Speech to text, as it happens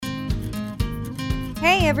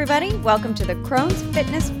Hey everybody, welcome to the Crohn's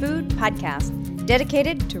Fitness Food Podcast,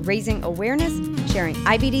 dedicated to raising awareness, sharing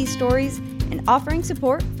IBD stories, and offering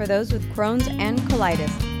support for those with Crohn's and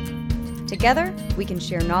colitis. Together, we can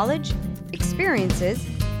share knowledge, experiences,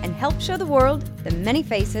 and help show the world the many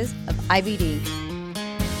faces of IBD.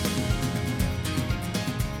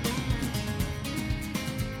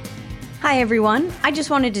 Hi everyone, I just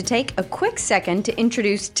wanted to take a quick second to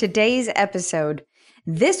introduce today's episode.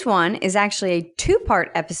 This one is actually a two-part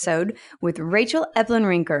episode with Rachel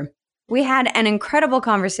Eplen-Rinker. We had an incredible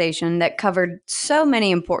conversation that covered so many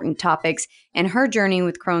important topics in her journey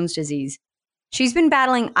with Crohn's disease. She's been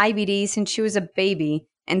battling IBD since she was a baby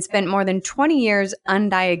and spent more than 20 years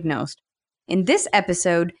undiagnosed. In this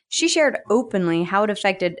episode, she shared openly how it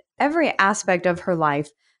affected every aspect of her life,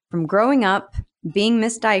 from growing up, being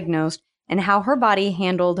misdiagnosed, and how her body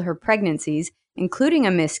handled her pregnancies, including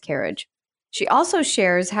a miscarriage. She also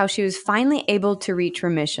shares how she was finally able to reach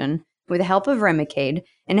remission with the help of Remicade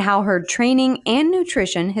and how her training and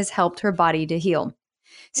nutrition has helped her body to heal.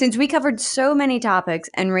 Since we covered so many topics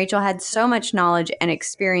and Rachel had so much knowledge and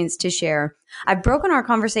experience to share, I've broken our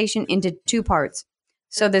conversation into two parts.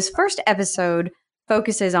 So this first episode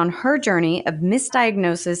focuses on her journey of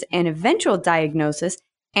misdiagnosis and eventual diagnosis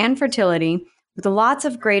and fertility, with lots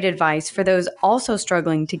of great advice for those also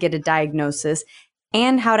struggling to get a diagnosis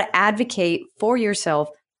and how to advocate for yourself,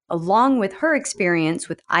 along with her experience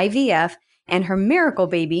with IVF and her miracle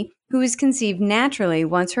baby, who was conceived naturally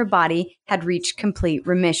once her body had reached complete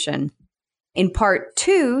remission. In part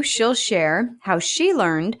 2, she'll share how she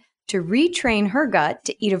learned to retrain her gut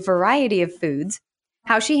to eat a variety of foods,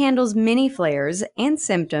 how she handles mini flares and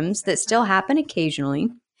symptoms that still happen occasionally,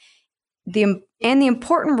 and the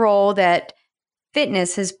important role that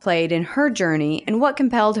fitness has played in her journey and what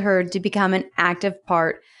compelled her to become an active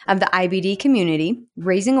part of the IBD community,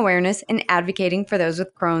 raising awareness and advocating for those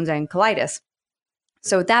with Crohn's and colitis.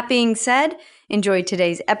 So with that being said, enjoy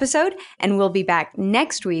today's episode, and we'll be back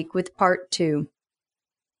next week with part 2.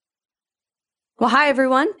 Well, hi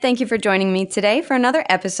everyone. Thank you for joining me today for another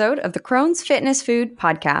episode of the Crohn's Fitness Food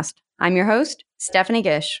Podcast. I'm your host, Stephanie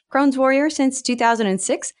Gish, Crohn's warrior since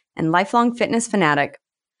 2006 and lifelong fitness fanatic.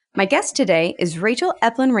 My guest today is Rachel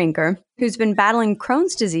Eplen-Rinker, who's been battling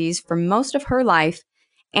Crohn's disease for most of her life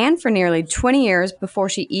and for nearly 20 years before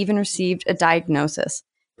she even received a diagnosis.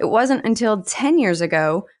 It wasn't until 10 years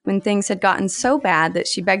ago, when things had gotten so bad that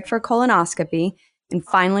she begged for a colonoscopy and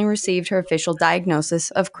finally received her official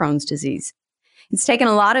diagnosis of Crohn's disease. It's taken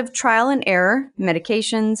a lot of trial and error,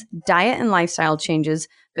 medications, diet, and lifestyle changes,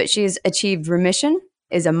 but she has achieved remission,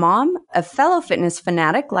 is a mom, a fellow fitness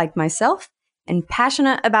fanatic like myself, and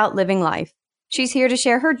passionate about living life. She's here to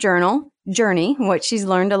share her journey, what she's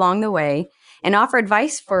learned along the way, and offer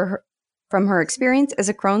advice from her experience as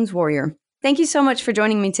a Crohn's warrior. Thank you so much for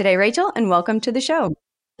joining me today, Rachel, and welcome to the show.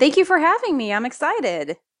 Thank you for having me. I'm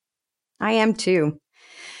excited. I am too.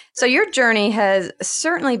 So your journey has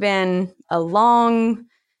certainly been a long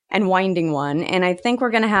and winding one, and I think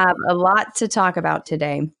we're going to have a lot to talk about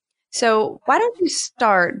today. So why don't you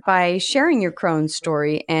start by sharing your Crohn's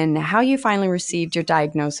story and how you finally received your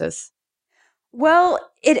diagnosis? Well,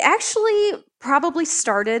 it actually probably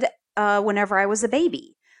started whenever I was a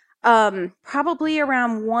baby. Probably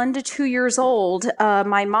around 1 to 2 years old,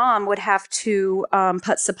 my mom would have to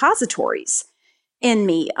put suppositories in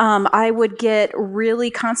me. I would get really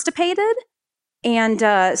constipated.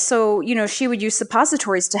 And so, she would use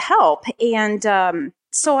suppositories to help. And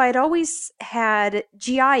so I'd always had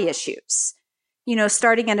GI issues,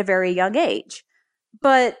 starting at a very young age.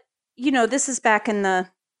 But, this is back in the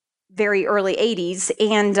very early 80s.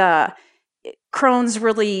 And Crohn's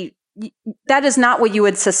really, that is not what you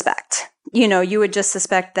would suspect. You would just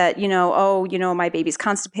suspect that, my baby's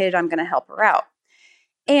constipated, I'm going to help her out.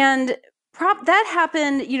 And that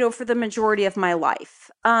happened, for the majority of my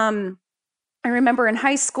life. I remember in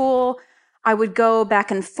high school, I would go back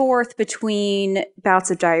and forth between bouts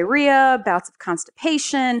of diarrhea, bouts of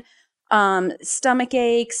constipation, stomach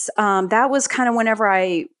aches. That was kind of whenever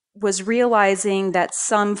I was realizing that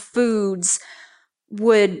some foods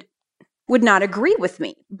would not agree with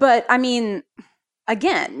me. But I mean,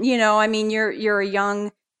 again, you're a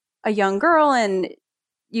young girl, and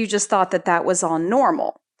you just thought that was all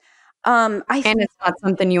normal. And it's not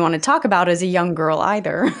something you want to talk about as a young girl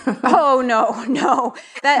either. Oh, no.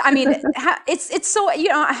 It's so,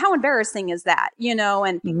 how embarrassing is that,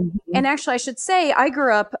 and, and actually I should say I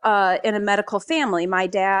grew up in a medical family. My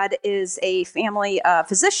dad is a family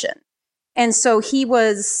physician. And so he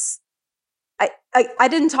was, I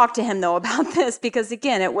didn't talk to him though about this because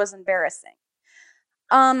again, it was embarrassing.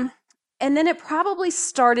 and then it probably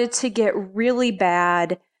started to get really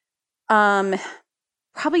bad,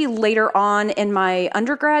 probably later on in my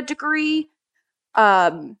undergrad degree.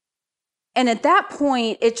 And at that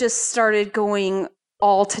point, it just started going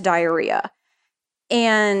all to diarrhea.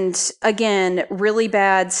 And again, really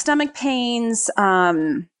bad stomach pains.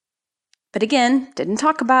 But again, didn't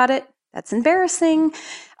talk about it. That's embarrassing.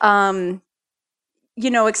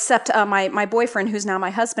 Except my boyfriend, who's now my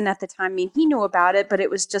husband at the time, I mean, he knew about it, but it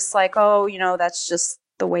was just like, oh, that's just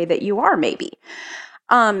the way that you are, maybe.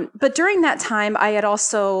 But during that time, I had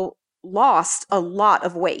also lost a lot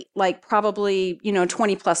of weight, like probably,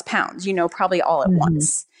 20 plus pounds, probably all at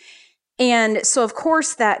once. And so of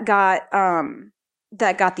course that got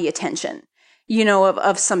the attention,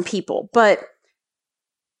 of some people, but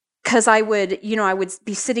because I would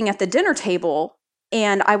be sitting at the dinner table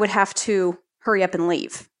and I would have to hurry up and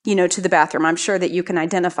leave, to the bathroom. I'm sure that you can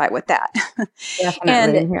identify with that.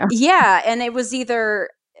 Definitely. And it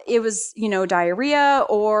was diarrhea,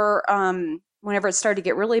 or whenever it started to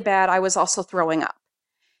get really bad, I was also throwing up.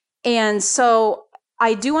 And so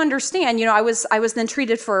I do understand, I was then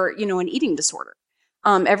treated for, an eating disorder.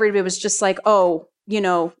 Everybody was just like, oh,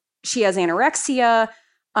 she has anorexia.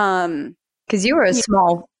 Because you were a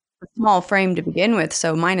small frame to begin with,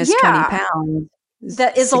 so minus 20 pounds.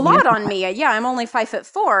 That is a lot on me. Yeah, I'm only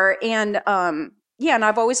 5'4", and and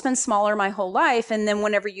I've always been smaller my whole life. And then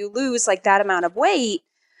whenever you lose like that amount of weight,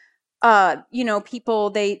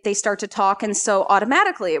 people they start to talk, and so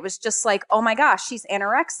automatically it was just like, oh my gosh, she's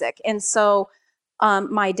anorexic. And so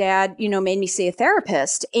my dad, made me see a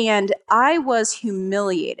therapist, and I was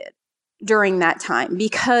humiliated during that time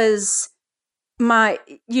because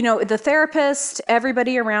the therapist,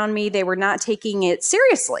 everybody around me, they were not taking it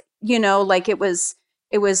seriously, like it was,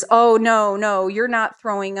 oh, no, you're not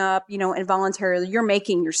throwing up, involuntarily, you're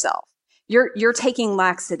making yourself, you're taking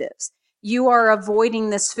laxatives. You are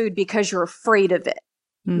avoiding this food because you're afraid of it.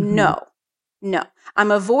 Mm-hmm. No,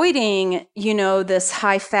 I'm avoiding, this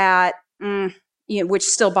high fat, which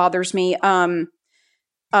still bothers me.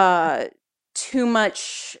 Too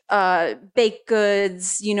much baked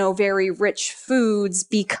goods, very rich foods,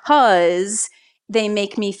 because they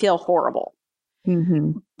make me feel horrible.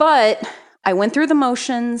 Mm-hmm. But I went through the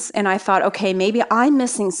motions and I thought, okay, maybe I'm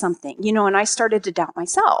missing something, and I started to doubt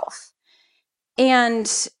myself. And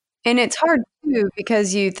it's hard too,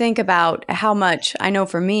 because you think about how much, I know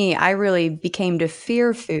for me, I really became to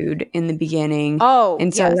fear food in the beginning. Oh,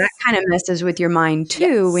 and so that kind of messes with your mind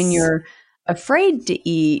too, when you're afraid to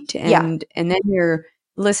eat, and then you're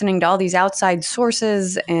listening to all these outside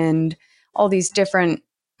sources and all these different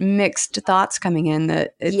mixed thoughts coming in,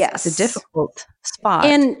 that it's a difficult spot.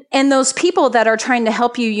 And those people that are trying to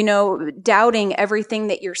help you, doubting everything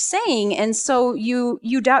that you're saying. And so you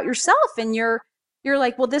doubt yourself, and you're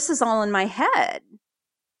like, well, this is all in my head.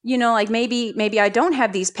 Like maybe I don't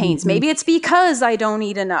have these pains. Mm-hmm. Maybe it's because I don't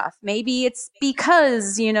eat enough. Maybe it's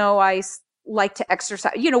because, I like to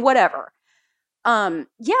exercise, whatever. And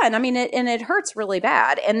I mean, it hurts really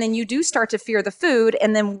bad. And then you do start to fear the food.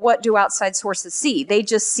 And then what do outside sources see? They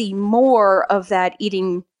just see more of that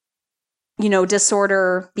eating,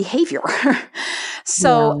 disorder behavior.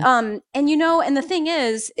 So, and the thing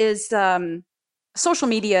is social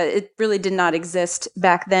media, it really did not exist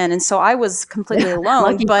back then. And so I was completely alone.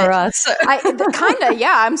 Lucky but for us.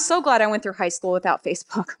 I'm so glad I went through high school without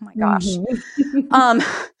Facebook. Oh my gosh. Mm-hmm.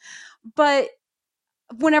 But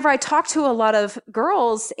whenever I talk to a lot of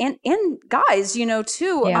girls and guys,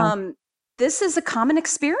 too, this is a common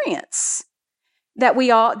experience that we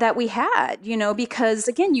had, because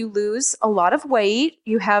again, you lose a lot of weight,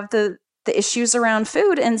 you have the issues around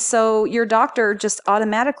food. And so your doctor just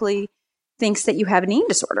automatically thinks that you have an eating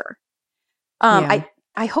disorder. I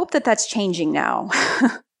hope that that's changing now.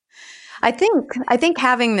 I think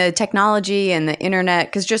having the technology and the internet,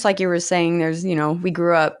 because just like you were saying, there's, we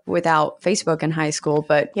grew up without Facebook in high school,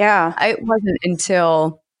 but it wasn't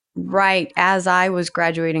until right as I was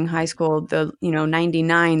graduating high school,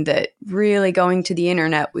 99, that really going to the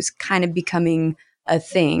internet was kind of becoming a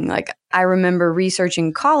thing. Like I remember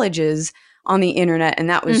researching colleges on the internet, and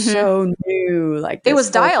that was so new. Like it was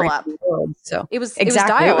dial-up. So it was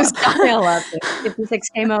exactly it was dial-up.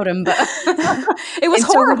 56K modem, but it was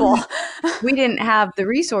horrible. So we didn't have the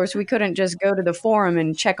resource. We couldn't just go to the forum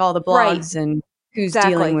and check all the blogs and who's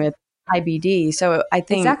dealing with IBD. So I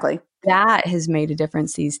think that has made a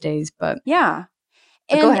difference these days. But go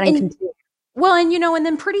ahead and continue. Well, and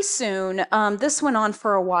then pretty soon, this went on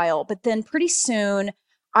for a while, but then pretty soon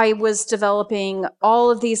I was developing all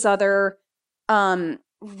of these other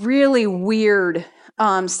really weird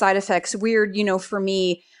side effects. Weird, for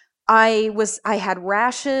me. I had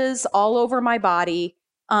rashes all over my body.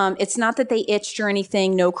 It's not that they itched or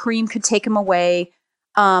anything. No cream could take them away.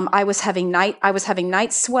 I was having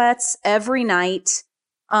night sweats every night.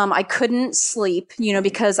 I couldn't sleep,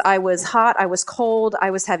 because I was hot, I was cold,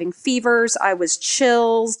 I was having fevers, I was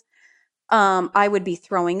chills. I would be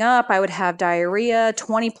throwing up. I would have diarrhea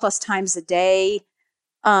 20 plus times a day.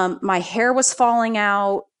 My hair was falling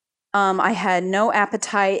out. I had no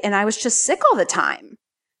appetite, and I was just sick all the time.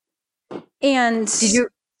 And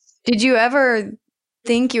did you ever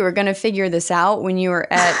think you were going to figure this out when you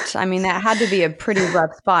were at, I mean, that had to be a pretty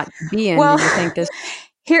rough spot to be in. Well, did you think this?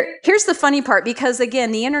 Here's the funny part, because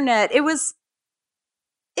again, the internet, it was,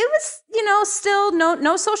 still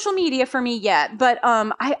no social media for me yet, but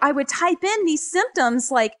I would type in these symptoms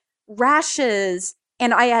like rashes,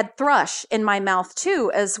 and I had thrush in my mouth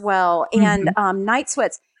too as well, and night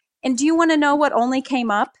sweats. And do you want to know what only came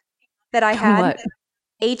up that I had? What?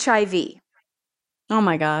 HIV. Oh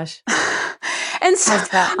my gosh. And so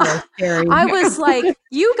I was like,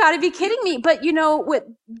 you got to be kidding me. But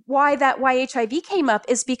why HIV came up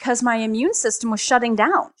is because my immune system was shutting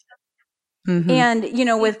down. And,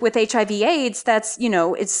 with HIV AIDS, that's,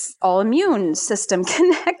 it's all immune system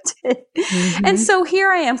connected. And so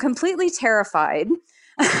here I am completely terrified.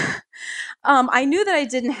 I knew that I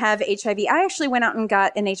didn't have HIV. I actually went out and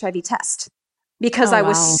got an HIV test because I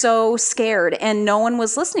was so scared, and no one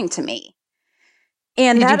was listening to me.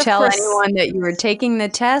 And did you tell anyone that you were taking the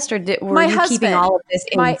test, or were you keeping all of this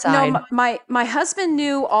inside? My husband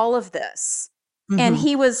knew all of this, and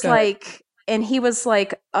he was like,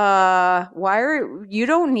 why you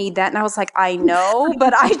don't need that? And I was like, I know,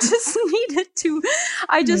 but I just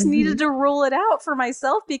needed to rule it out for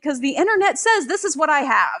myself, because the internet says this is what I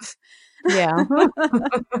have. Yeah.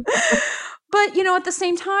 But, at the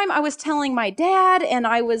same time, I was telling my dad, and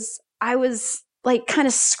I was like kind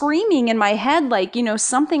of screaming in my head, like,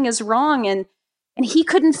 something is wrong. And he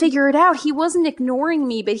couldn't figure it out. He wasn't ignoring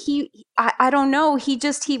me, but I don't know. He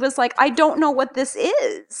was like, I don't know what this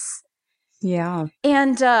is. Yeah.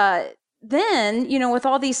 And then, with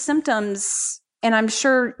all these symptoms, and I'm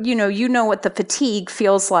sure, you know what the fatigue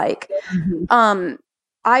feels like. I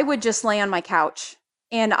would just lay on my couch,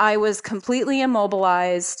 and I was completely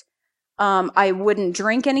immobilized. I wouldn't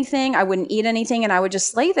drink anything. I wouldn't eat anything. And I would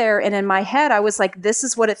just lay there. And in my head, I was like, this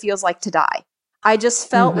is what it feels like to die. I just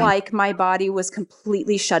felt like my body was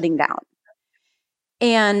completely shutting down.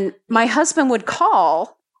 And my husband would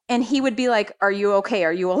call, and he would be like, are you okay?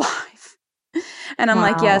 Are you alive? And I'm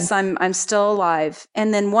like, yes, I'm still alive.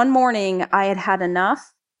 And then one morning I had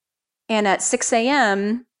enough. And at 6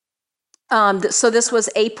 a.m., so this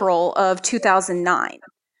was April of 2009.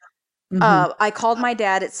 I called my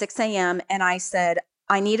dad at 6 a.m. and I said,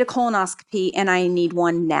 I need a colonoscopy, and I need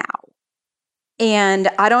one now. And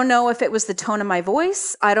I don't know if it was the tone of my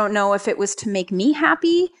voice. I don't know if it was to make me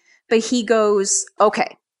happy, but he goes,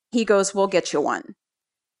 okay. He goes, we'll get you one.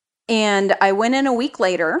 And I went in a week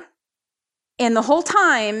later, and the whole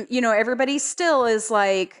time, everybody still is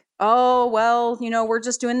like, oh, well, we're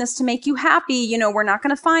just doing this to make you happy. We're not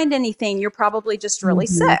going to find anything. You're probably just really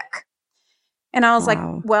sick. And I was like,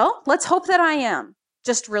 well, let's hope that I am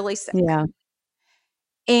just really sick. Yeah.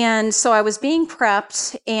 And so I was being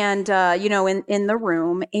prepped, and, in the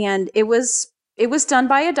room, and it was done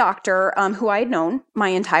by a doctor who I had known my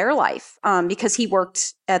entire life because he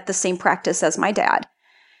worked at the same practice as my dad.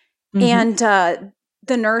 And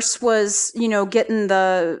the nurse was, getting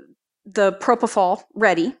the propofol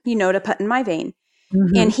ready, to put in my vein.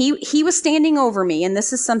 And he was standing over me, and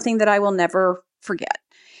this is something that I will never forget.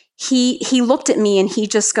 He looked at me, and he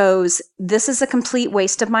just goes, this is a complete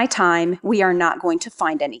waste of my time. We are not going to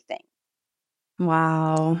find anything.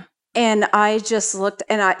 Wow. And I just looked,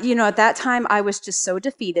 and at that time I was just so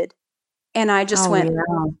defeated. And I just went,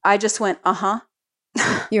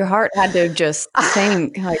 Your heart had to just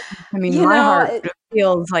sink. Like, my heart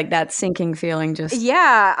feels like that sinking feeling. Just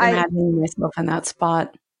imagining myself in that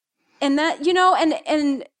spot. And that,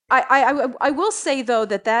 and I will say though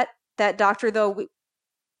that doctor though,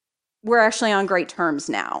 we're actually on great terms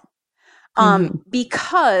now,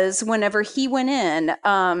 because whenever he went in,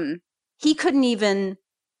 he couldn't even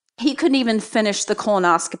finish the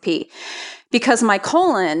colonoscopy, because my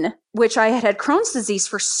colon, which I had Crohn's disease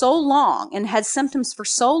for so long and had symptoms for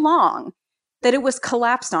so long, that it was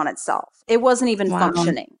collapsed on itself. It wasn't even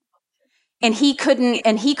functioning. And he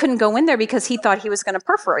couldn't go in there because he thought he was going to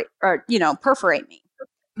perforate me.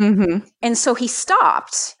 And so he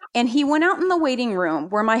stopped, and he went out in the waiting room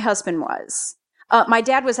where my husband was. My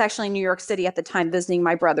dad was actually in New York City at the time visiting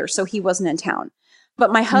my brother, so he wasn't in town.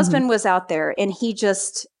 But my husband was out there, and he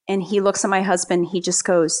looks at my husband. He just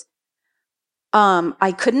goes,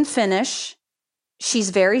 I couldn't finish. She's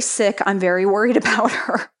very sick. I'm very worried about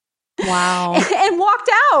her. Wow. And walked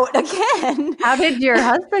out again. How did your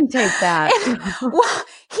husband take that? Well,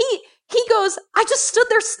 he goes, I just stood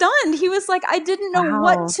there stunned. He was like, I didn't know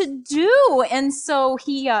what to do. And so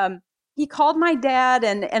he called my dad,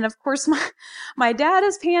 and of course my dad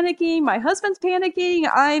is panicking, my husband's panicking.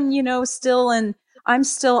 I'm, I'm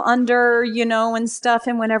still under, and stuff.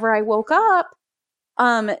 And whenever I woke up,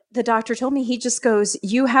 the doctor told me, he just goes,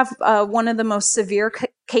 you have one of the most severe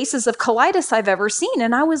cases of colitis I've ever seen.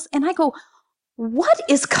 And I go, what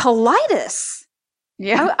is colitis?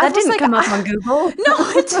 Yeah, that didn't come up on Google. No,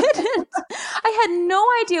 it didn't. I had no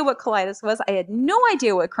idea what colitis was. I had no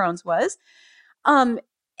idea what Crohn's was. And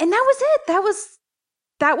that was it.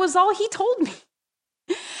 That was all he told me.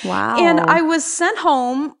 Wow. And I was sent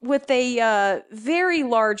home with a very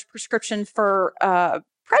large prescription for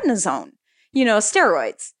prednisone,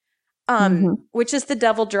 steroids, which is the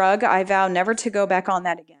devil drug. I vow never to go back on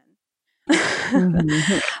that again.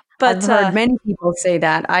 But I've heard many people say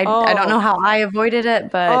that. I don't know how I avoided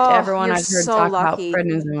it, but everyone I've heard talk about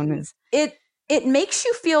prednisone is it makes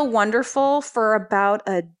you feel wonderful for about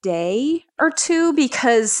a day or two,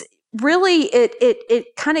 because really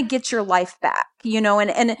it kind of gets your life back,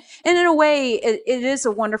 and in a way it is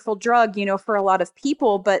a wonderful drug, for a lot of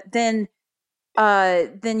people. But then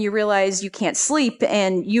you realize you can't sleep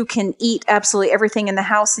and you can eat absolutely everything in the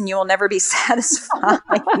house and you will never be satisfied.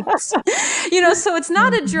 So it's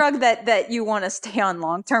not a drug that you want to stay on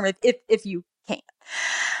long term if you can.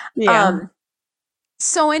 Yeah.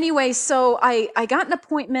 So anyway, I got an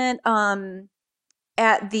appointment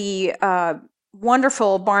at the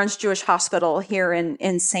wonderful Barnes Jewish Hospital here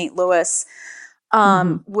in St. Louis.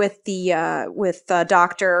 With a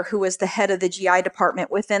doctor who was the head of the GI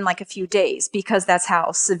department within like a few days, because that's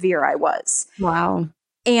how severe I was. Wow.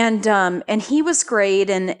 And he was great.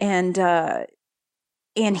 And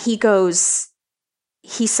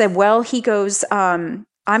he said, well,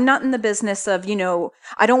 I'm not in the business of,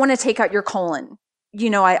 I don't want to take out your colon.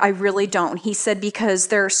 I really don't. He said, because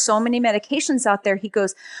there are so many medications out there. He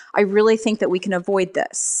goes, I really think that we can avoid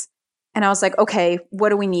this. And I was like, okay, what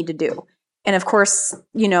do we need to do? And of course,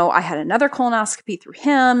 I had another colonoscopy through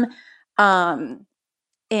him.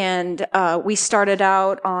 And we started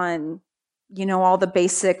out on, all the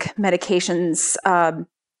basic medications.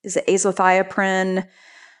 Is it azathioprine?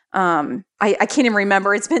 I can't even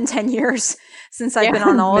remember. It's been 10 years since I've been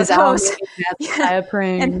on all of those.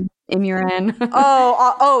 Azathioprine, Imuran.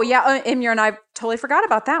 Yeah. Imuran. I totally forgot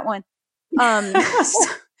about that one.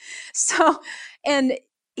 And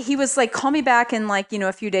he was like, call me back in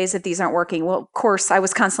a few days if these aren't working. Well, of course I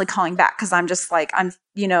was constantly calling back, because I'm just like,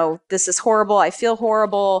 this is horrible. I feel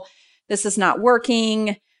horrible. This is not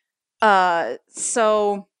working.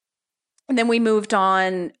 So and then we moved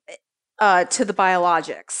on to the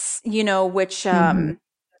biologics, which I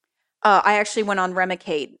actually went on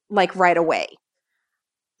Remicade right away.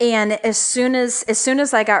 And as soon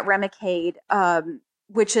as I got Remicade,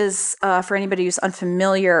 which is for anybody who's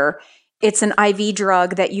unfamiliar, it's an IV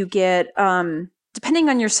drug that you get, depending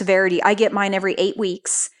on your severity. I get mine every 8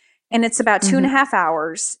 weeks, and it's about 2.5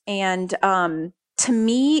 hours. And to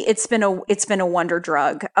me, it's been a wonder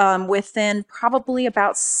drug. Within probably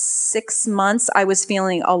about 6 months, I was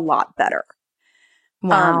feeling a lot better.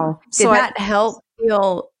 Wow! Did that help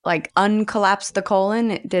heal, uncollapse the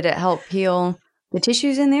colon? Did it help heal the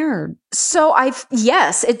tissues in there? Or? So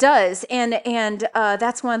yes, it does, and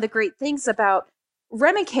that's one of the great things about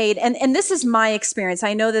Remicade, and this is my experience.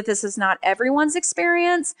 I know that this is not everyone's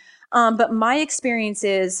experience, but my experience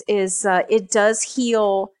is it does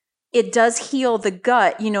heal the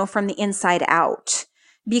gut, from the inside out,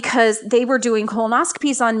 because they were doing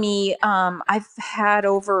colonoscopies on me. I've had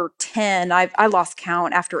over 10. I lost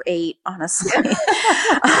count after 8, honestly.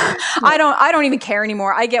 I don't even care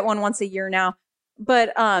anymore. I get one once a year now,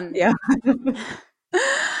 but yeah.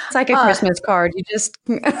 It's like a Christmas card. You just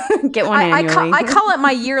get one annually. I call it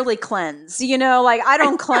my yearly cleanse. I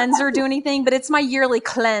don't cleanse or do anything, but it's my yearly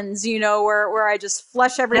cleanse, where I just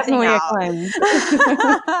flush everything out. Definitely a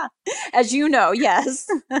cleanse. As you know, yes.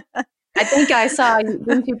 I think I saw,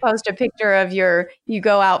 didn't you post a picture of you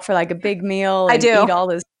go out for a big meal and eat all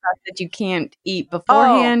this stuff that you can't eat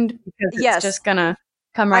beforehand because it's just going to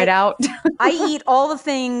come right out. I eat all the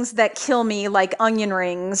things that kill me, like onion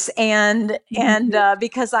rings, and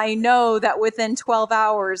because I know that within 12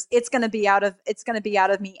 hours it's going to be out of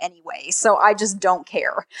me anyway. So I just don't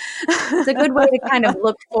care. It's a good way to kind of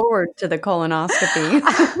look forward to the colonoscopy.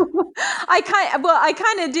 I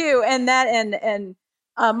kind of do, and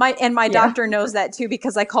My Yeah. doctor knows that too,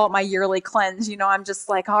 because I call it my yearly cleanse. I'm just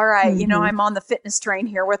like, all right, Mhm. I'm on the fitness train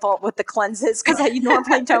here with the cleanses, because I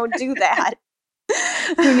normally don't do that.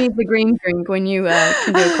 Who needs a green drink when you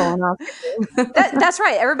can do a colonoscopy? That's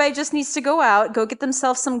right. Everybody just needs to go out, go get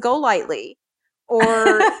themselves some Go Lightly.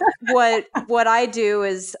 Or what I do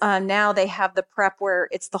is, now they have the prep where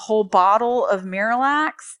it's the whole bottle of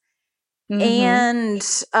Miralax. Mhm.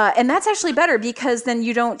 And that's actually better, because then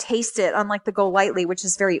you don't taste it, unlike the Go Lightly, which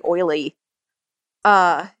is very oily.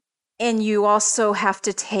 And you also have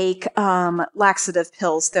to take laxative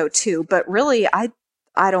pills though too. But really, I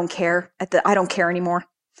don't care. I don't care anymore.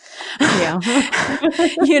 Yeah.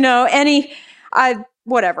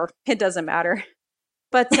 Whatever. It doesn't matter.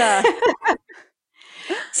 But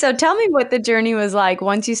So tell me what the journey was like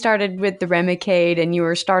once you started with the Remicade and you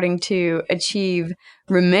were starting to achieve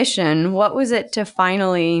remission. What was it to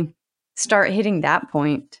finally start hitting that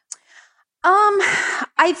point?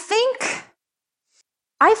 I think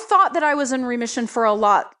I thought that I was in remission for a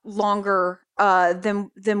lot longer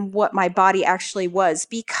than what my body actually was,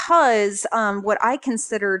 because what I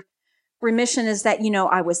considered remission is that,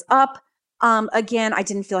 I was up. Again, I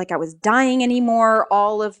didn't feel like I was dying anymore.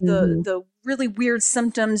 All of Mhm. the really weird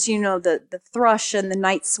symptoms, the thrush and the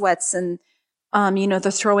night sweats and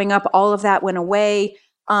the throwing up, all of that went away.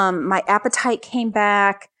 My appetite came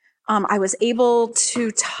back. I was able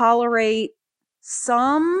to tolerate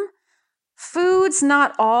some foods,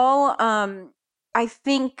 not all. I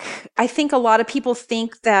think a lot of people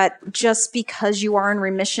think that just because you are in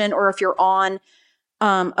remission, or if you're on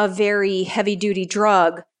a very heavy duty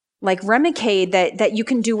drug like Remicade, that you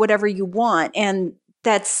can do whatever you want, and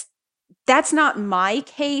that's not my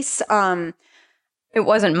case. It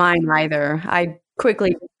wasn't mine either. I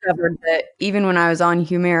quickly discovered that even when I was on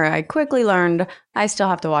Humira, I quickly learned I still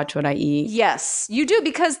have to watch what I eat. Yes, you do,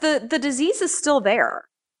 because the disease is still there.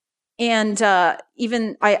 And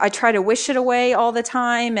even I try to wish it away all the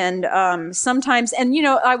time. And sometimes, and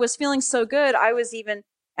I was feeling so good, I was even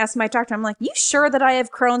asked my doctor, I'm like, you sure that I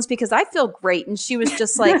have Crohn's? Because I feel great. And she was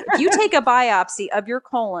just like, if you take a biopsy of your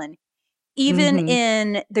colon, even Mhm.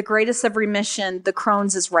 in the greatest of remission, the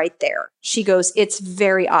Crohn's is right there. She goes, it's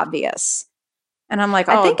very obvious. And I'm like,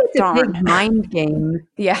 I think oh, it's a darn. big mind game.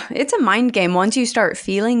 Yeah, it's a mind game once you start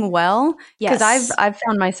feeling well. Because Yes. I've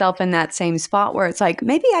found myself in that same spot where it's like,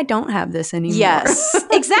 maybe I don't have this anymore. Yes,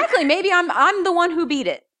 exactly. Maybe I'm the one who beat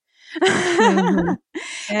it. Mhm.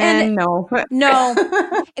 And And no. no,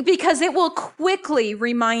 because it will quickly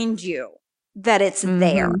remind you that it's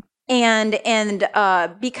there. Mhm.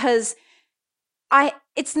 And because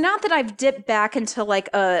it's not that I've dipped back into like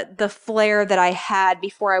the flare that I had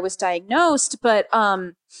before I was diagnosed, but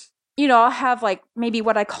I'll have like maybe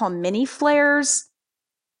what I call mini flares,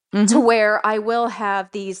 to Mhm. where I will have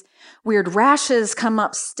these weird rashes come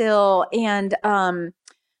up still, and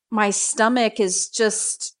my stomach is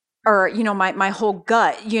just, or my whole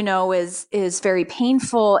gut, is very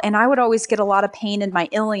painful, and I would always get a lot of pain in my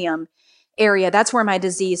ileum area. That's where my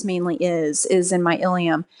disease mainly is in my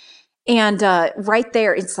ileum. And right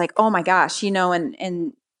there, it's like, oh my gosh,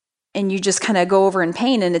 and you just kind of go over in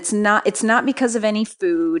pain. And it's not because of any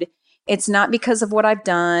food, it's not because of what I've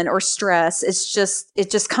done or stress. It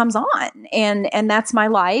just comes on, and that's my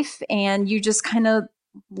life. And you just kind of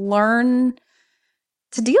learn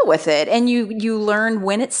to deal with it, and you learn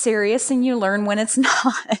when it's serious, and you learn when it's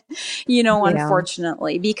not. Yeah.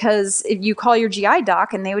 Unfortunately, because if you call your GI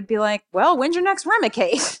doc, and they would be like, well, when's your next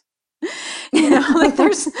Remicade? Like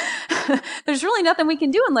there's really nothing we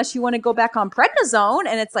can do unless you want to go back on prednisone.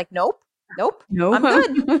 And it's like, nope, No. I'm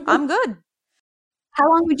good. I'm good. How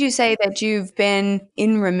long would you say that you've been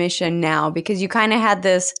in remission now? Because you kind of had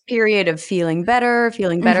this period of feeling better,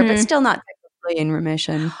 but Hmm. still not technically in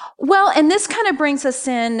remission. Well, and this kind of brings us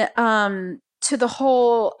in to the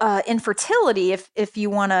whole infertility, if you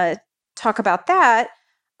want to talk about that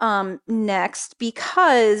next,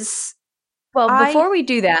 because Well, I before we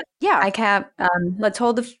do that, yeah. let's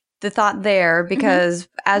hold the thought there, Hmm. because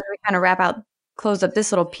as we kind of close up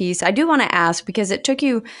this little piece, I do want to ask, because it took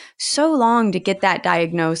you so long to get that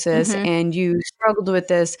diagnosis Hmm. and you struggled with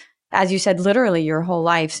this, as you said, literally your whole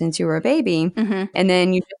life since you were a baby. Hmm. And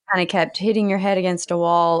then you just kind of kept hitting your head against a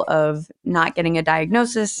wall of not getting a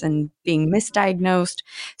diagnosis and being misdiagnosed.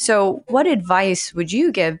 So what advice would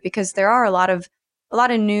you give? Because there are a lot of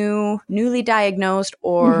newly diagnosed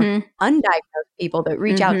or Hmm. undiagnosed people that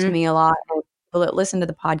reach out to Hmm. me a lot, and people that listen to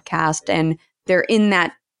the podcast, and they're in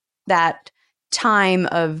that time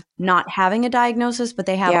of not having a diagnosis, but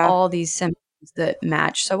they have Yeah. all these symptoms that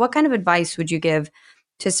match. So what kind of advice would you give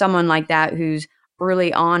to someone like that who's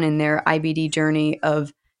early on in their IBD journey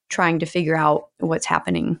of trying to figure out what's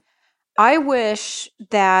happening? I wish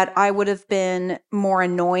that I would have been more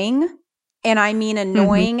annoying. And I mean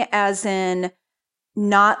annoying as in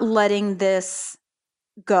not letting this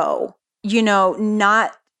go.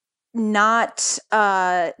 Not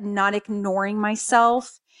ignoring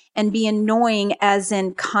myself, and be annoying as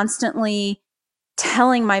in constantly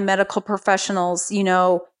telling my medical professionals,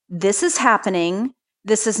 this is happening.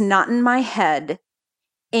 This is not in my head,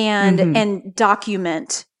 and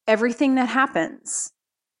document everything that happens.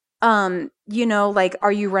 Like,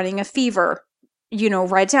 are you running a fever?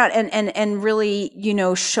 Write down and really,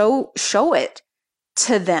 show it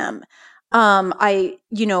to them. I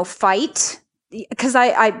fight, because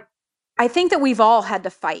I think that we've all had to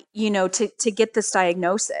fight, to get this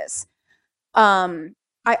diagnosis.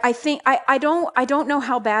 I think I don't know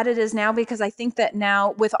how bad it is now, because I think that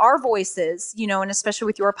now with our voices, and especially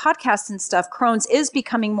with your podcast and stuff, Crohn's is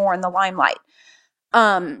becoming more in the limelight.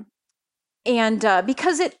 And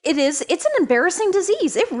because it's an embarrassing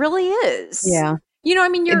disease. It really is. Yeah. I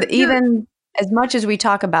mean, you're even as much as we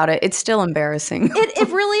talk about it, it's still embarrassing. It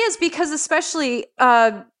really is, because especially,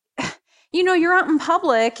 you're out in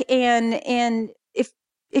public, and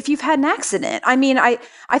if you've had an accident, I mean, I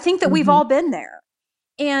think that we've all been there,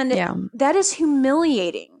 and that is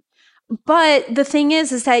humiliating. But the thing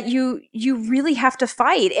is that you really have to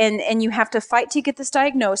fight, and you have to fight to get this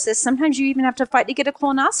diagnosis. Sometimes you even have to fight to get a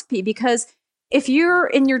colonoscopy, because if you're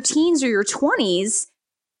in your teens or your 20s,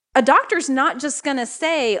 a doctor's not just going to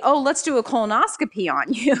say, "Oh, let's do a colonoscopy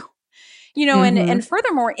on you." And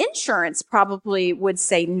furthermore, insurance probably would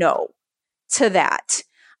say no to that.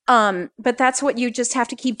 But that's what you just have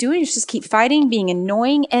to keep doing, is just keep fighting, being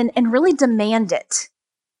annoying, and really demand it.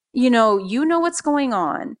 You know what's going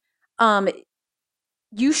on.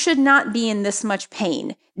 You should not be in this much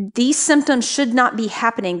pain. These symptoms should not be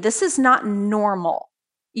happening. This is not normal,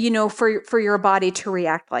 for your body to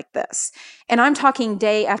react like this. And I'm talking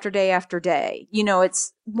day after day after day.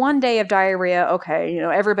 It's one day of diarrhea. Okay.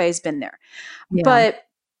 Everybody's been there. Yeah. But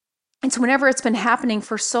it's whenever it's been happening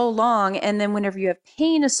for so long, and then whenever you have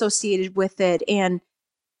pain associated with it, and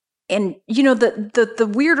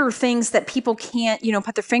the weirder things that people can't,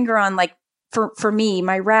 put their finger on, like for me,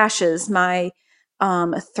 my rashes, my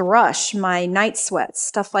thrush, my night sweats,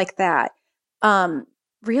 stuff like that.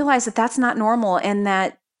 Realize that that's not normal, and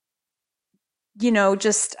that you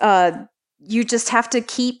just have to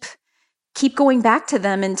keep going back to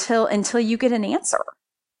them until you get an answer.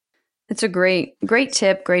 It's a great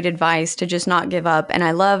tip, great advice to just not give up. And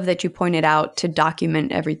I love that you pointed out to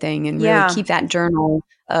document everything and really keep that journal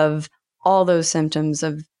of all those symptoms,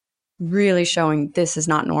 of really showing this is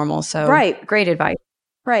not normal. So great advice.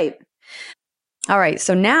 Right. All right.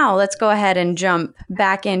 So now let's go ahead and jump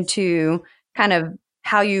back into kind of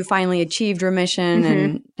how you finally achieved remission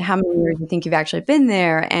and how many years you think you've actually been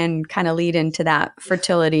there, and kind of lead into that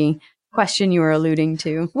fertility question you were alluding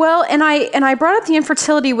to. Well, and I brought up the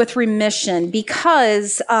infertility with remission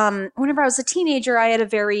because whenever I was a teenager, I had a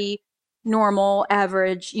very normal,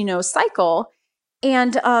 average, cycle.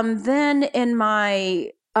 And then in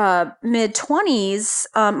my mid-20s,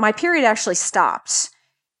 my period actually stopped.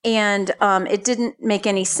 And it didn't make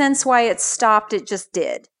any sense why it stopped. It just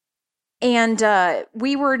did. And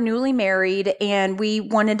we were newly married, and we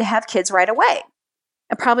wanted to have kids right away.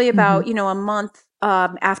 And probably about, a month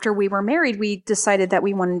after we were married, we decided that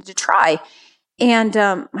we wanted to try. And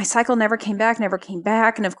my cycle never came back.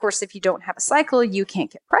 And of course, if you don't have a cycle, you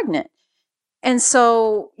can't get pregnant. And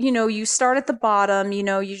so, you start at the bottom,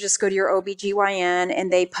 you just go to your OBGYN,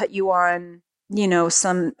 and they put you on,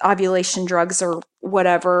 some ovulation drugs or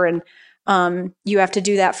whatever. And you have to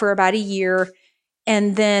do that for about a year.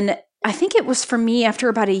 And then I think it was for me after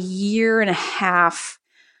about a year and a half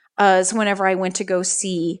is whenever I went to go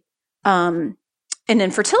see an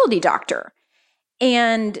infertility doctor.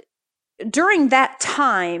 And during that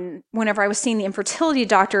time, whenever I was seeing the infertility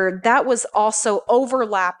doctor, that was also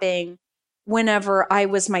overlapping whenever I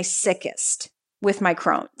was my sickest with my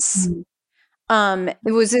Crohn's.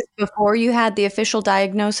 Was this before you had the official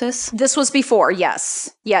diagnosis? This was before,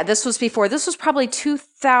 yes. Yeah, this was before. This was probably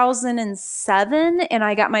 2007, and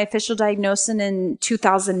I got my official diagnosis in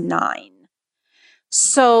 2009.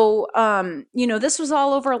 So, this was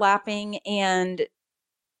all overlapping, and,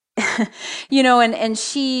 and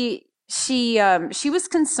she was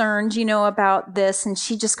concerned, about this, and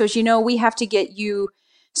she just goes, we have to get you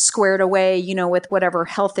squared away, with whatever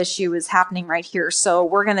health issue is happening right here. So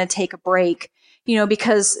we're going to take a break,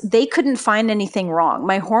 because they couldn't find anything wrong.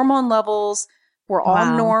 My hormone levels were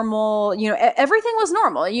all normal, everything was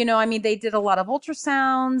normal. They did a lot of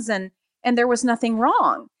ultrasounds, and there was nothing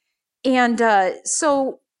wrong. And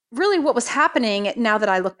so really what was happening, now that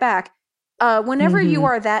I look back, whenever you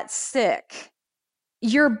are that sick,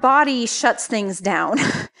 your body shuts things down,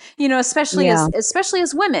 especially Yeah.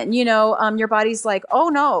 as women, your body's like, oh,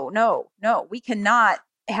 no, we cannot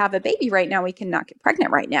have a baby right now. We cannot get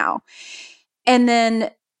pregnant right now. And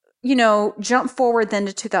then, jump forward then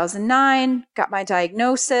to 2009, got my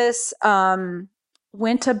diagnosis,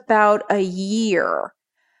 went about a year,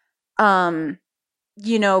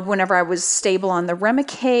 whenever I was stable on the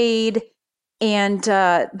Remicade. And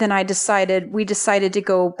then we decided to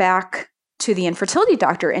go back to the infertility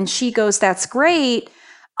doctor. And she goes, that's great,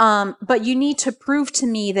 but you need to prove to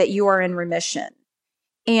me that you are in remission.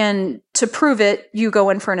 And to prove it, you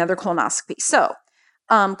go in for another colonoscopy. So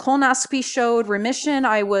colonoscopy showed remission.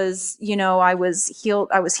 I was healed.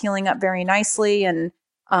 I was healing up very nicely, and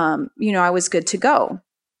I was good to go.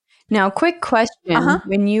 Now, quick question: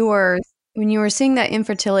 when you were seeing that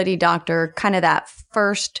infertility doctor, kind of that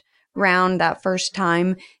first round, that first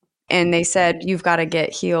time, and they said you've got to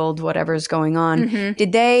get healed, whatever's going on.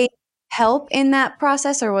 Did they help in that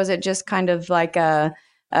process, or was it just kind of like a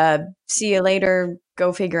see you later,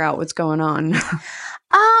 go figure out what's going on?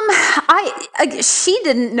 She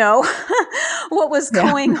didn't know what was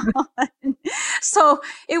going on. So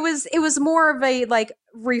it was more of a like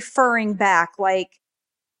referring back, like,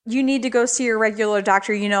 you need to go see your regular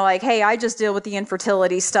doctor, like, hey, I just deal with the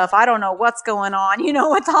infertility stuff. I don't know what's going on,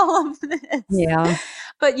 with all of this. Yeah.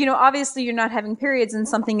 But, obviously you're not having periods and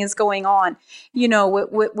something is going on,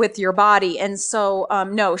 with your body. And so,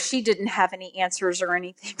 no, she didn't have any answers or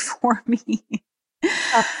anything for me.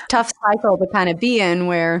 Tough cycle to kind of be in,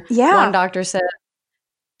 where one doctor says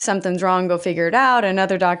something's wrong, go figure it out.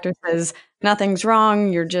 Another doctor says nothing's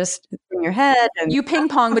wrong, you're just in your head. And you ping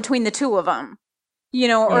pong between the two of them,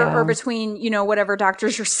 or between, whatever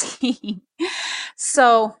doctors you're seeing.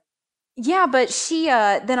 So, yeah, but she,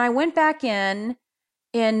 then I went back in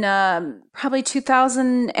probably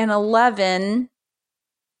 2011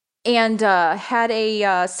 and had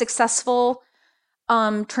a successful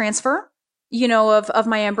transfer, of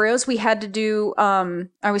my embryos. We had to do,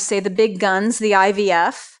 I would say, the big guns, the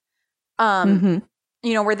IVF, where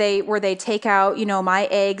they take out, my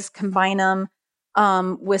eggs, combine them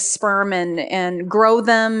with sperm and grow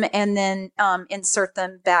them, and then insert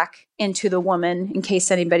them back into the woman, in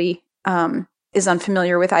case anybody is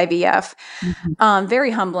unfamiliar with IVF.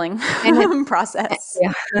 Very humbling process.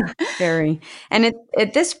 Yeah, very. And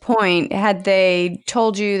at this point, had they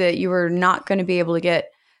told you that you were not going to be able to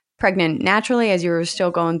get pregnant naturally as you were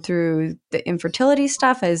still going through the infertility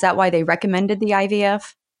stuff? Is that why they recommended the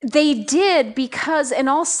IVF? They did, because, and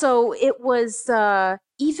also it was,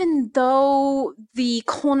 even though the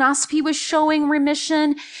colonoscopy was showing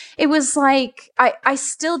remission, it was like, I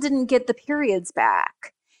still didn't get the periods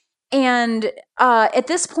back. And at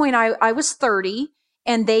this point, I was 30,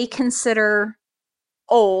 and they consider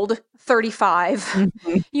old 35, so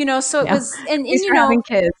it was, and having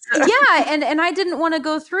kids. yeah. And I didn't want to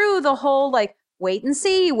go through the whole, like, wait and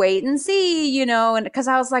see, and because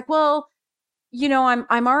I was like, well,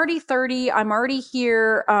 I'm already 30, I'm already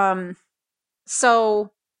here.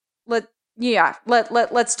 So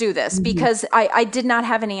let's do this, because I did not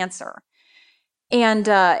have an answer. And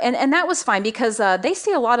that was fine, because they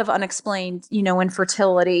see a lot of unexplained,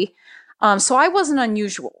 infertility. So I wasn't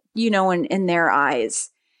unusual, in their eyes.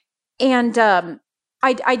 And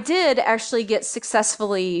I did actually get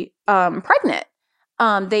successfully pregnant.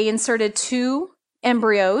 They inserted 2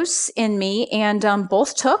 embryos in me, and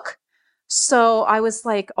both took. So I was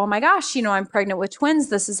like, oh my gosh, I'm pregnant with twins.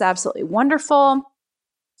 This is absolutely wonderful.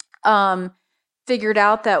 Figured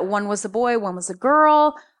out that one was a boy, one was a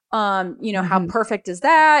girl. How perfect is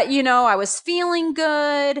that? I was feeling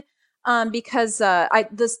good, because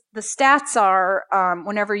the stats are,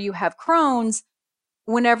 whenever you have Crohn's,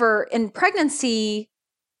 whenever in pregnancy,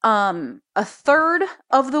 a third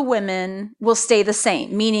of the women will stay the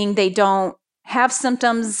same, meaning they don't have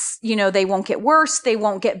symptoms, they won't get worse, they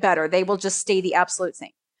won't get better, they will just stay the absolute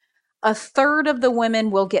same. A third of the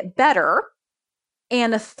women will get better,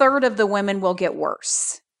 and a third of the women will get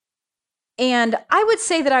worse. And I would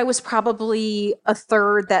say that I was probably a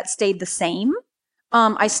third that stayed the same.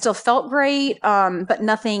 I still felt great, but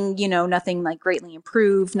nothing, nothing like greatly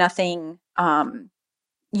improved, nothing,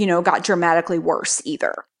 got dramatically worse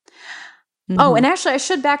either. Oh, and actually I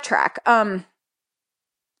should backtrack.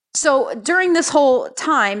 So during this whole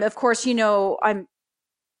time, of course, I'm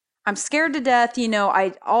scared to death.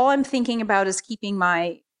 All I'm thinking about is keeping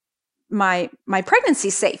my pregnancy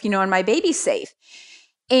safe, and my baby safe.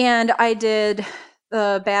 And I did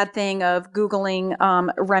the bad thing of Googling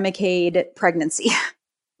Remicade pregnancy.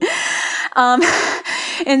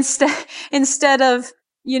 instead of,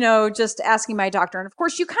 just asking my doctor. And of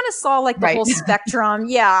course you kind of saw like the whole spectrum.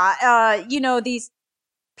 Yeah. These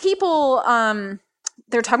people,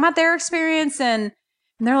 they're talking about their experience and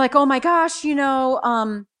they're like, oh my gosh,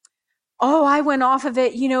 oh, I went off of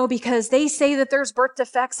it, because they say that there's birth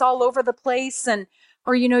defects all over the place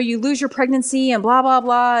or, you lose your pregnancy and blah, blah,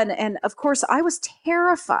 blah. And of course I was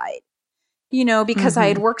terrified, because I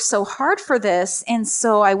had worked so hard for this. And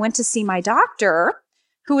so I went to see my doctor,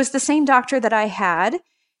 who was the same doctor that I had.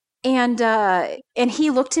 And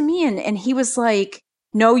he looked at me and he was like,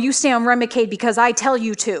 no, you stay on Remicade because I tell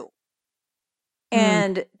you to.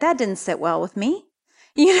 And that didn't sit well with me.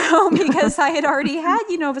 Because I had already had,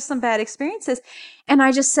 some bad experiences. And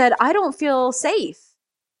I just said, I don't feel safe,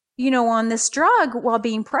 on this drug while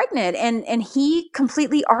being pregnant. And he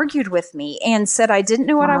completely argued with me and said I didn't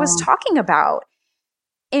know what I was talking about.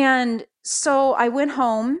 And so I went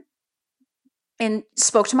home and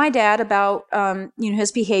spoke to my dad about,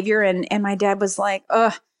 his behavior. And my dad was like,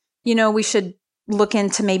 we should look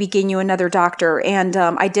into maybe getting you another doctor. And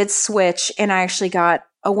I did switch and I actually got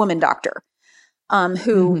a woman doctor.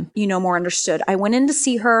 Who, more understood. I went in to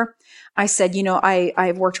see her. I said,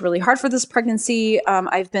 I've worked really hard for this pregnancy.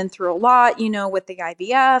 I've been through a lot, with the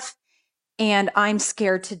IVF, and I'm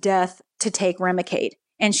scared to death to take Remicade.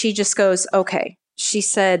 And she just goes, okay. She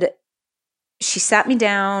said, she sat me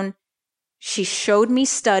down. She showed me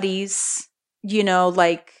studies,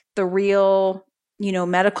 like the real,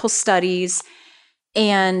 medical studies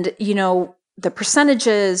and, the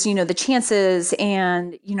percentages, the chances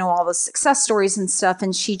and, all the success stories and stuff.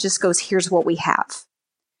 And she just goes, here's what we have.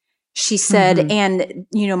 She said, and,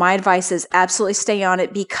 my advice is absolutely stay on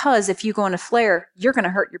it because if you go in a flare, you're going to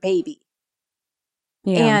hurt your baby.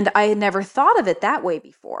 Yeah. And I had never thought of it that way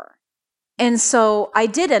before. And so I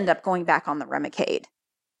did end up going back on the Remicade.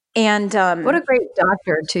 And what a great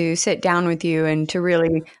doctor to sit down with you and to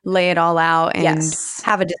really lay it all out and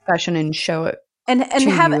have a discussion and show it and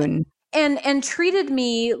have it. And treated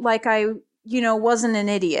me like I, wasn't an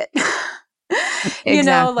idiot,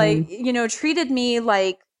 treated me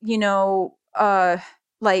like,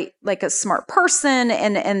 like a smart person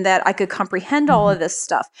and that I could comprehend all of this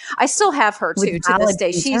stuff. I still have her too to this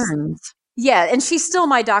day. And she's still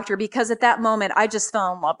my doctor because at that moment I just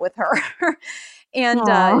fell in love with her. And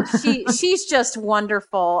she's just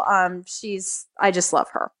wonderful. I just love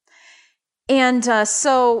her. And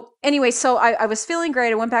so I was feeling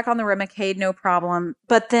great. I went back on the Remicade, no problem.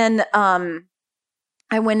 But then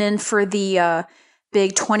I went in for the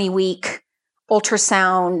big 20-week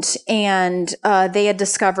ultrasound, and they had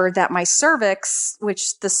discovered that my cervix,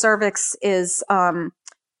 which the cervix is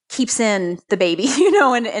keeps in the baby,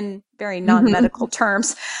 in very non-medical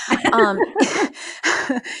terms,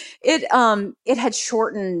 it had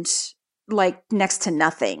shortened like next to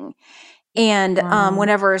nothing. And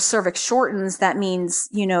whenever a cervix shortens, that means,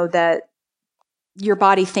 that your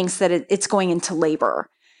body thinks that it's going into labor.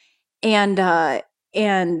 And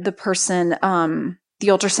the person, the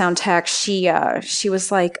ultrasound tech, she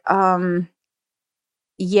was like,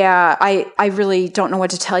 yeah, I really don't know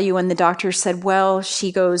what to tell you. And the doctor said, well,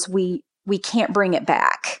 she goes, we can't bring it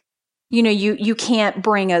back. You can't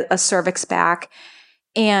bring a cervix back.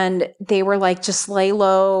 And they were like, just lay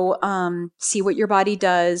low, see what your body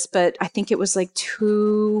does. But I think it was like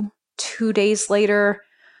two days later,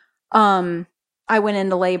 I went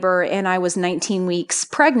into labor and I was 19 weeks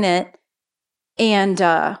pregnant and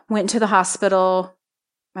went to the hospital.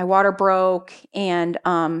 My water broke and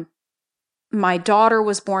my daughter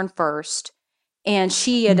was born first. And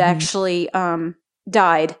she had actually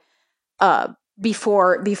died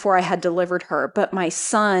before I had delivered her. But my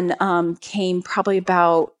son came probably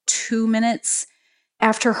about 2 minutes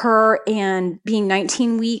after her, and being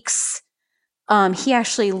 19 weeks, he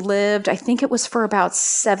actually lived, I think it was for about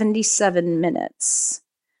 77 minutes.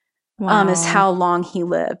 Wow. Is how long he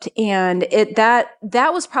lived. And that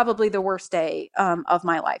was probably the worst day of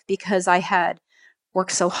my life because I had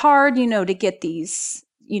worked so hard, to get these,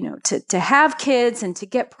 to have kids and to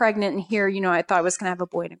get pregnant. And here, I thought I was going to have a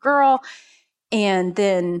boy and a girl. And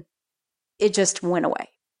then it just went away.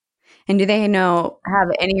 And do they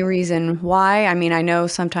have any reason why? I mean, I know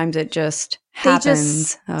sometimes it just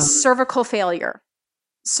happens. Cervical failure.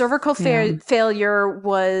 Cervical failure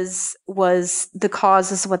was the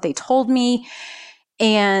cause, is what they told me.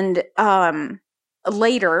 And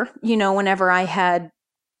later, whenever I had,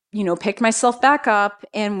 picked myself back up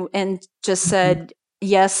and just said,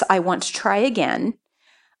 yes, I want to try again.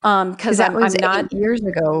 Because that was 8 years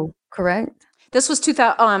ago, correct? This was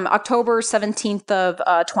October 17th of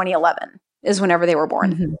 2011 is whenever they were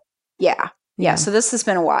born. Yeah. So this has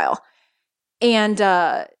been a while. And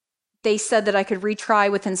they said that I could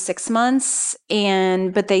retry within 6 months.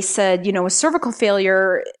 But they said, with cervical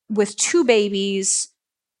failure, with 2 babies,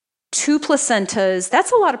 2 placentas,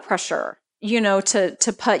 that's a lot of pressure,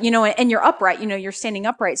 to put, and you're upright, you're standing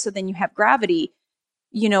upright. So then you have gravity,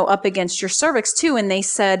 up against your cervix too. And they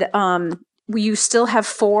said, you still have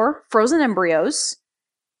 4 frozen embryos.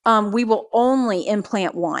 We will only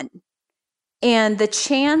implant 1. And the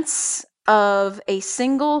chance of a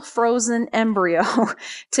single frozen embryo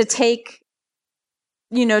to take,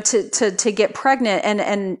 to get pregnant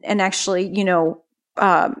and actually,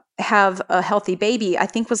 have a healthy baby, I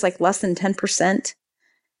think was like less than 10%.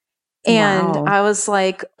 And Wow. I was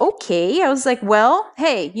like, okay. I was like, well,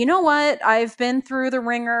 hey, you know what? I've been through the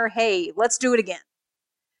ringer. Hey, let's do it again.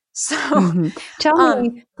 So, Tell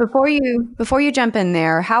me, before you jump in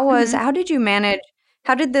there, how did you manage?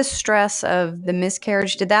 How did the stress of the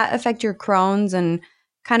miscarriage, did that affect your Crohn's, and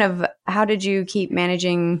kind of how did you keep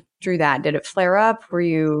managing through that? Did it flare up? Were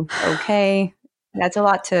you okay? That's a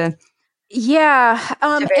lot to yeah.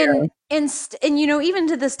 bear. And even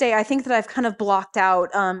to this day, I think that I've kind of blocked out,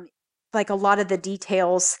 like a lot of the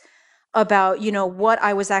details about, what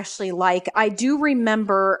I was actually like. I do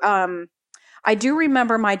remember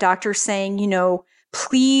my doctor saying,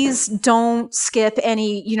 please don't skip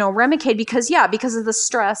any, Remicade because of the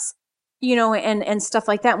stress, and stuff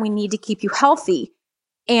like that. We need to keep you healthy.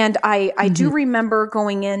 And I do remember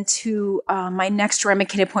going into my next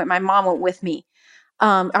Remicade appointment. My mom went with me.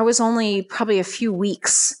 I was only probably a few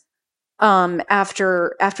weeks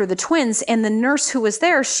after the twins, and the nurse who was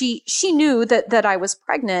there, she knew that I was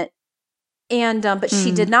pregnant, and but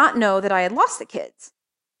she did not know that I had lost the kids.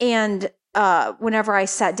 And whenever I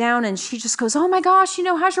sat down, and she just goes, "Oh my gosh,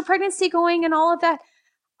 how's your pregnancy going?" and all of that,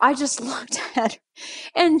 I just looked at her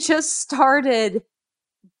and just started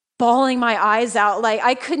bawling my eyes out. Like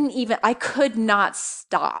I could not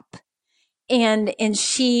stop. And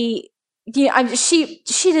she,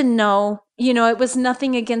 she didn't know, it was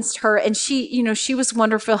nothing against her. And she was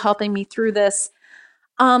wonderful helping me through this.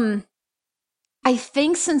 I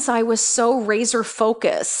think since I was so razor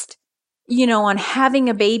focused, on having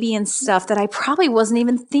a baby and stuff, that I probably wasn't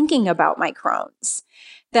even thinking about my Crohn's,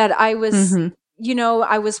 that I was,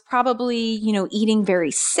 I was probably, eating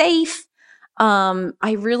very safe.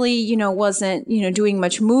 I really, wasn't, doing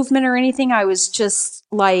much movement or anything. I was just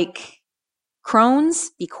like,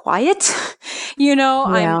 Crohn's, be quiet.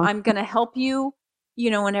 Yeah. I'm going to help you,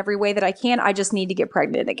 in every way that I can. I just need to get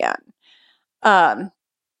pregnant again. How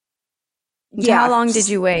long did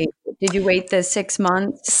you wait? Did you wait the 6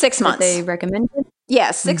 months? 6 months. That they recommended?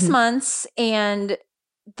 Yeah, 6 months. And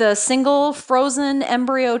the single frozen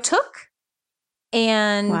embryo took.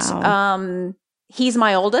 And Wow. he's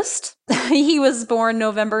my oldest. He was born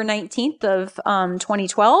November 19th of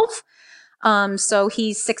 2012. So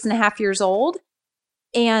he's 6.5 years old.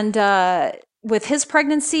 And with his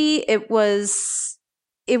pregnancy, it was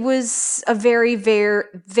a very, very,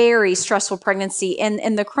 very stressful pregnancy.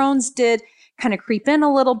 And the Crohn's did kind of creep in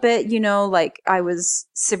a little bit, like I was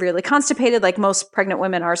severely constipated, like most pregnant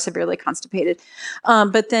women are severely constipated.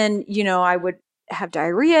 But then, I would have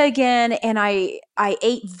diarrhea again. And I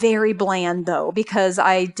ate very bland though, because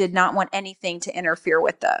I did not want anything to interfere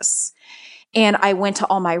with this. And I went to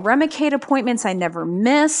all my Remicade appointments. I never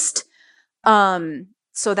missed.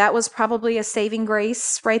 So that was probably a saving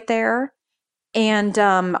grace right there. And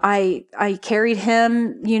I carried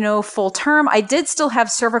him, full term. I did still have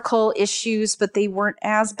cervical issues, but they weren't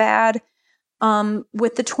as bad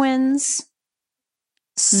with the twins.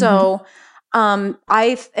 So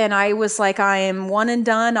I was like, I am one and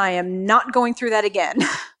done. I am not going through that again.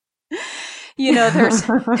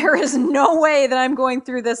 There is no way that I'm going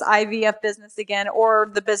through this IVF business again, or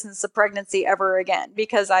the business of pregnancy ever again,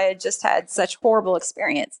 because I had just had such horrible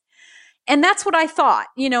experience. And that's what I thought,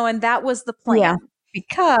 and that was the plan. Yeah,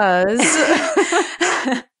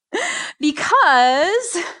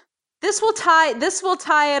 because this will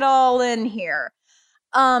tie it all in here.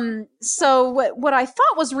 So what I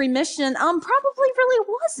thought was remission, probably really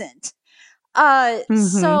wasn't.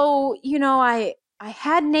 So, I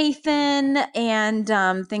had Nathan,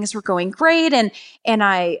 and things were going great, and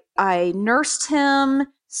I nursed him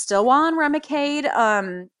still on Remicade.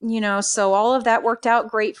 So all of that worked out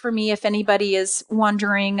great for me. If anybody is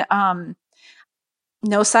wondering,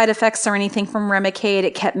 no side effects or anything from Remicade.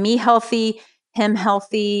 It kept me healthy, him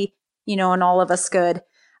healthy, and all of us good.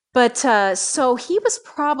 But so he was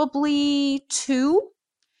probably 2,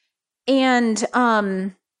 and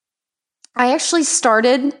I actually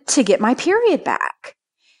started to get my period back,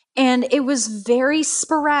 and it was very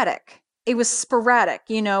sporadic. It was sporadic,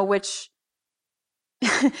 which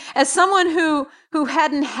as someone who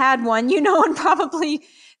hadn't had one, in probably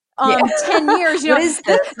 10 years, What is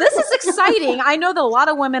this? This is exciting. I know that a lot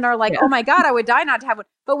of women are like, Yeah. oh my God, I would die not to have one.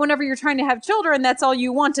 But whenever you're trying to have children, that's all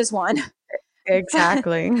you want is one.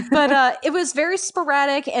 Exactly. But it was very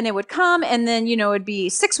sporadic, and it would come, and then, it'd be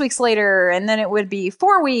 6 weeks later, and then it would be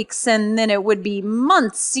 4 weeks, and then it would be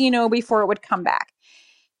months, before it would come back.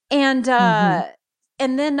 And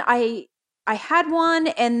and then I had one,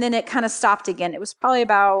 and then it kind of stopped again. It was probably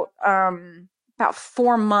about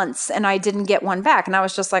 4 months, and I didn't get one back, and I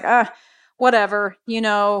was just like, whatever,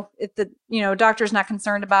 if the doctor's not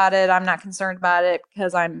concerned about it, I'm not concerned about it,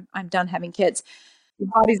 because I'm done having kids. Your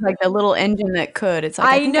body's like the little engine that could. It's like,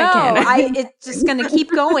 I think know. I can. It's just going to keep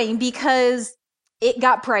going because it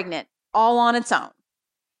got pregnant all on its own.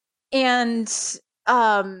 And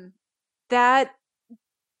that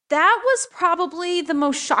was probably the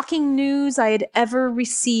most shocking news I had ever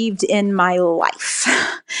received in my life.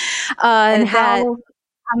 And how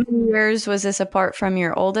many years was this apart from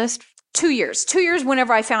your oldest? 2 years. 2 years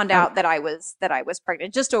whenever I found out that I was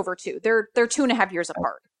pregnant. Just over 2. They're 2.5 years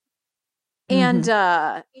apart. And,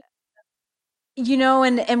 and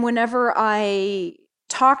whenever I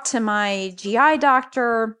talked to my GI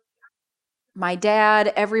doctor, my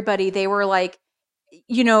dad, everybody, they were like,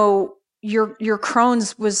 your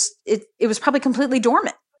Crohn's was probably completely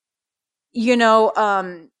dormant.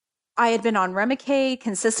 I had been on Remicade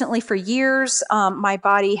consistently for years. My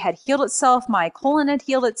body had healed itself. My colon had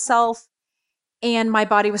healed itself, and my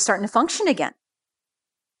body was starting to function again.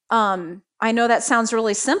 I know that sounds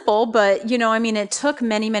really simple, but, it took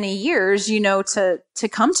many, many years, to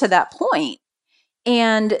come to that point.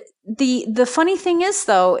 And the funny thing is,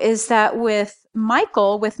 though, is that with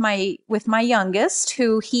Michael, with my youngest,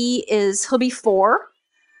 he'll be 4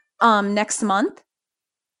 next month.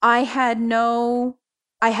 I had no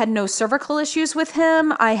cervical issues with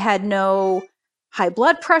him. I had no high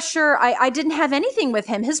blood pressure. I didn't have anything with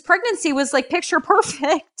him. His pregnancy was like picture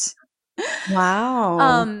perfect.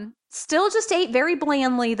 Wow. Still just ate very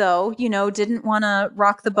blandly, though, didn't want to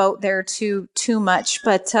rock the boat there too much.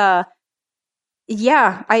 But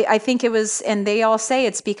yeah, I think it was, and they all say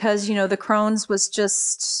it's because, the Crohn's was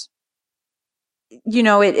just,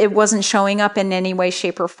 it wasn't showing up in any way,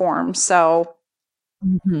 shape, or form. So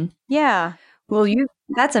yeah. Well,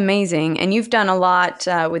 that's amazing. And you've done a lot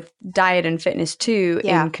with diet and fitness too,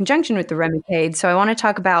 in conjunction with the Remicade. So I want to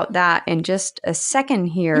talk about that in just a second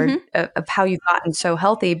here of how you've gotten so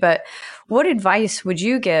healthy. But what advice would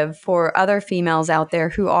you give for other females out there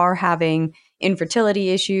who are having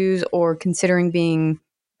infertility issues or considering being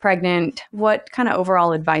pregnant? What kind of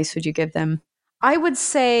overall advice would you give them? I would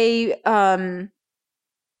say,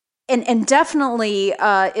 and definitely,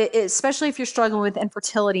 especially if you're struggling with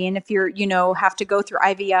infertility, and if you're, have to go through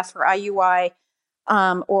IVF or IUI,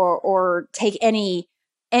 or take any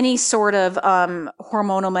sort of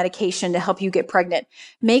hormonal medication to help you get pregnant,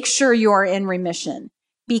 make sure you are in remission.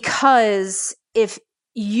 Because if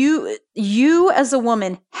you as a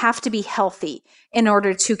woman have to be healthy in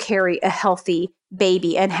order to carry a healthy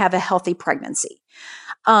baby and have a healthy pregnancy.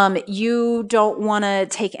 You don't want to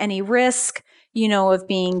take any risk, of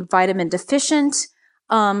being vitamin deficient,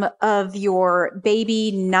 of your baby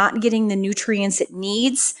not getting the nutrients it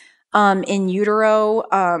needs in utero.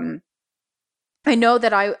 I know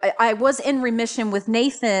that I was in remission with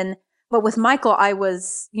Nathan, but with Michael, I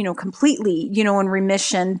was, completely, in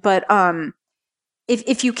remission. But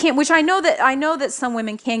if you can't, which I know that some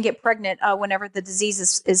women can get pregnant whenever the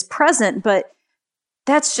disease is present, but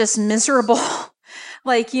that's just miserable.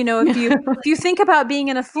 Like, if you think about being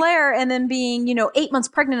in a flare and then being, 8 months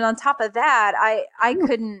pregnant on top of that,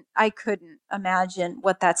 I couldn't imagine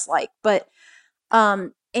what that's like. But,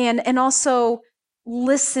 and also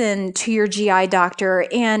listen to your GI doctor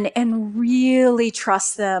and really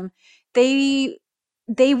trust them. They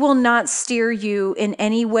will not steer you in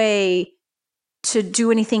any way to do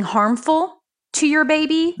anything harmful to your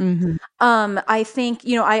baby. I think,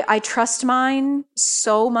 I trust mine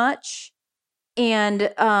so much.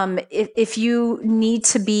 And if you need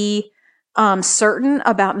to be certain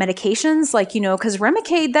about medications, like, because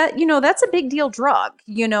Remicade, that, that's a big deal drug,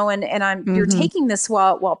 and you're taking this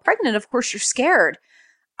while pregnant, of course you're scared.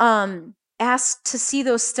 Ask to see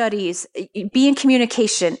those studies, be in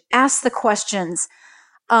communication, ask the questions,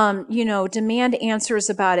 demand answers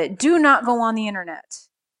about it. Do not go on the internet,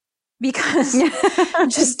 because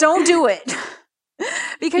just don't do it.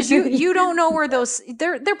 Because you don't know where those,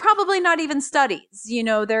 they're probably not even studies,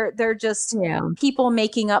 they're just people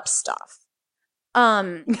making up stuff.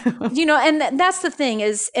 And that's the thing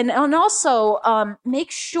is, and also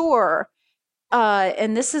make sure,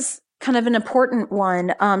 and this is kind of an important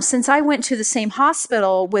one. Since I went to the same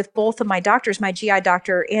hospital with both of my doctors, my GI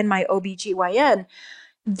doctor and my OBGYN,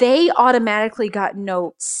 they automatically got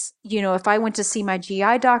notes. If I went to see my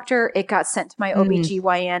GI doctor, it got sent to my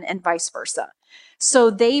OBGYN and vice versa.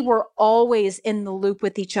 So they were always in the loop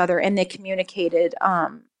with each other, and they communicated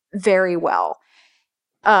very well.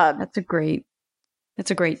 That's a great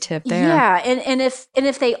tip there. Yeah, and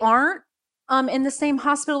if they aren't in the same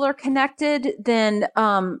hospital or connected, then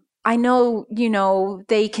I know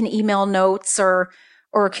they can email notes or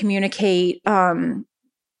communicate in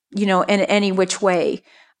any which way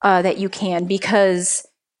that you can, because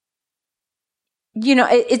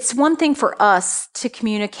it's one thing for us to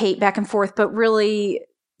communicate back and forth, but really,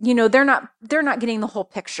 they're not getting the whole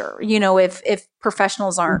picture, if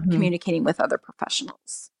professionals aren't communicating with other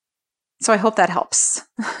professionals. So I hope that helps.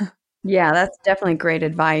 Yeah, that's definitely great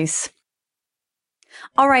advice.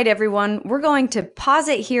 All right, everyone, we're going to pause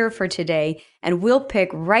it here for today, and we'll pick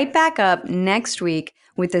right back up next week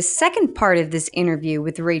with the second part of this interview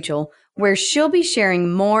with Rachel, where she'll be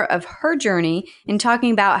sharing more of her journey in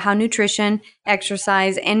talking about how nutrition,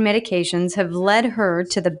 exercise, and medications have led her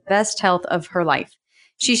to the best health of her life.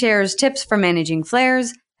 She shares tips for managing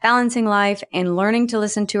flares, balancing life, and learning to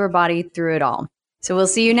listen to her body through it all. So we'll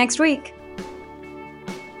see you next week.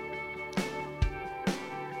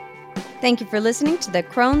 Thank you for listening to the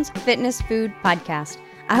Crohn's Fitness Food Podcast.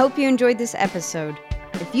 I hope you enjoyed this episode.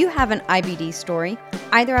 If you have an IBD story,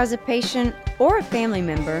 either as a patient or a family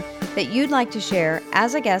member that you'd like to share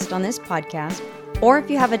as a guest on this podcast, or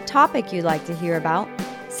if you have a topic you'd like to hear about,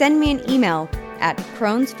 send me an email at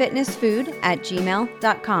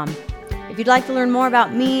crohnsfitnessfood@gmail.com. If you'd like to learn more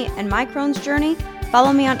about me and my Crohn's journey,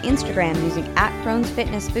 follow me on Instagram using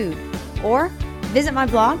 @Crohn'sFitnessFood, or visit my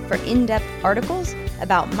blog for in-depth articles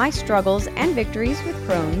about my struggles and victories with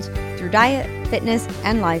Crohn's through diet, fitness,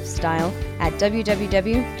 and lifestyle at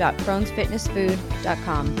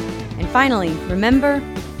www.crohnsfitnessfood.com. And finally, remember,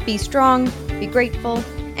 be strong, be grateful,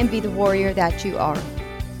 and be the warrior that you are.